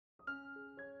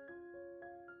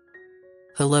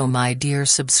Hello my dear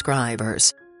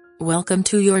subscribers. Welcome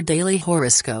to your daily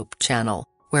horoscope channel,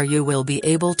 where you will be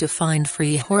able to find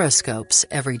free horoscopes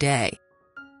every day.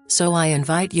 So I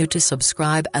invite you to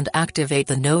subscribe and activate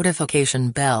the notification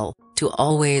bell, to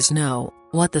always know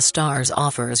what the stars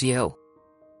offers you.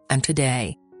 And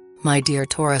today, my dear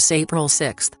Taurus April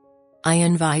 6th, I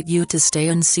invite you to stay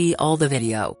and see all the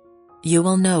video. You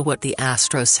will know what the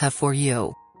Astros have for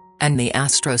you. And the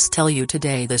Astros tell you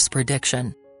today this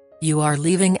prediction. You are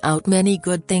leaving out many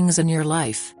good things in your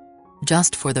life.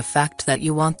 Just for the fact that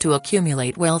you want to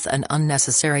accumulate wealth and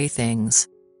unnecessary things.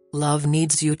 Love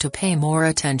needs you to pay more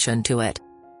attention to it.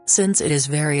 Since it is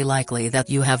very likely that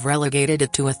you have relegated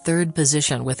it to a third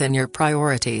position within your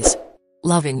priorities.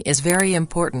 Loving is very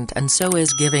important, and so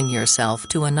is giving yourself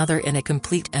to another in a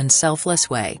complete and selfless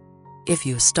way. If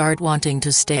you start wanting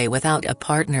to stay without a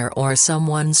partner or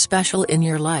someone special in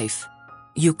your life,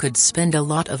 you could spend a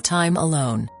lot of time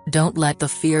alone. Don't let the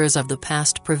fears of the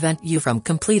past prevent you from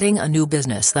completing a new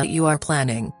business that you are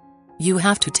planning. You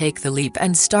have to take the leap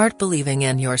and start believing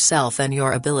in yourself and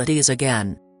your abilities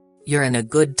again. You're in a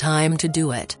good time to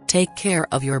do it. Take care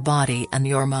of your body and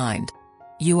your mind.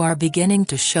 You are beginning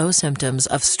to show symptoms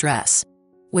of stress,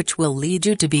 which will lead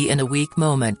you to be in a weak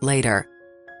moment later.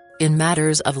 In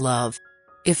matters of love,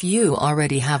 if you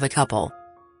already have a couple,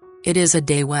 it is a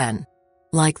day when,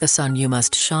 like the sun, you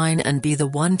must shine and be the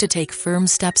one to take firm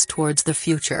steps towards the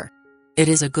future. It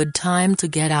is a good time to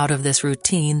get out of this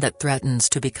routine that threatens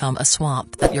to become a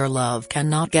swamp that your love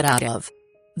cannot get out of.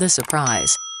 The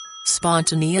surprise,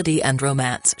 spontaneity and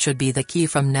romance should be the key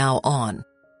from now on.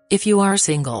 If you are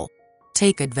single,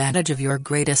 take advantage of your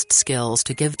greatest skills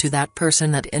to give to that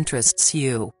person that interests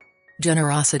you.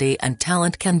 Generosity and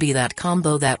talent can be that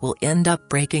combo that will end up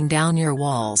breaking down your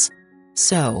walls.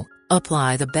 So,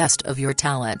 apply the best of your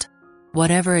talent.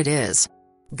 Whatever it is.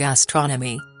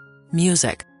 Gastronomy,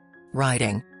 music,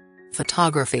 writing,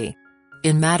 photography.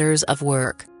 In matters of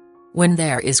work, when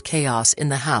there is chaos in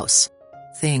the house,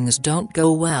 things don't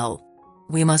go well.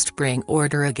 We must bring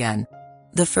order again.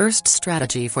 The first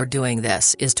strategy for doing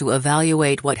this is to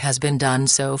evaluate what has been done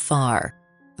so far.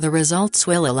 The results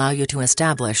will allow you to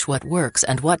establish what works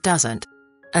and what doesn't.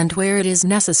 And where it is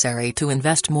necessary to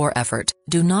invest more effort,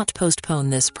 do not postpone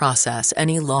this process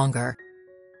any longer.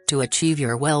 To achieve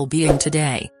your well-being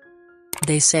today,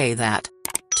 they say that,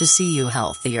 to see you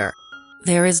healthier,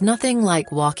 there is nothing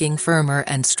like walking firmer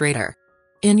and straighter.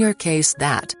 In your case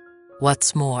that.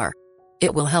 What's more,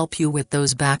 it will help you with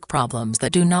those back problems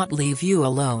that do not leave you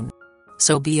alone.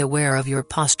 So be aware of your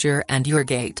posture and your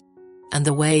gait. And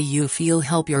the way you feel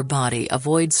help your body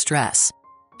avoid stress.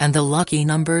 And the lucky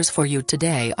numbers for you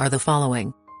today are the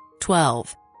following: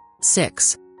 12,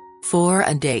 6, 4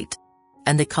 and 8.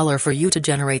 And the color for you to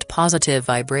generate positive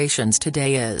vibrations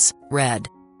today is red.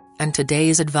 And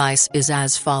today's advice is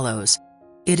as follows.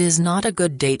 It is not a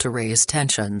good day to raise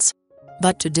tensions,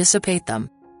 but to dissipate them.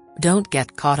 Don't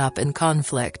get caught up in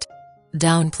conflict.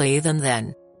 Downplay them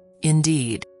then.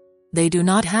 Indeed, they do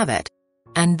not have it.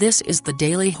 And this is the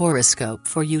daily horoscope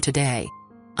for you today.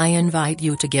 I invite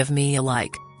you to give me a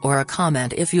like, or a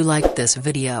comment if you liked this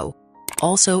video.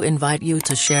 Also invite you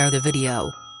to share the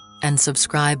video. And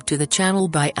subscribe to the channel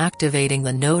by activating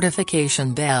the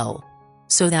notification bell.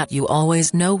 So that you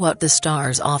always know what the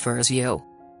stars offers you.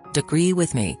 Agree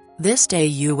with me, this day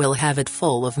you will have it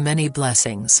full of many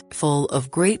blessings, full of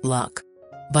great luck.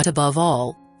 But above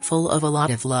all, full of a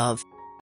lot of love.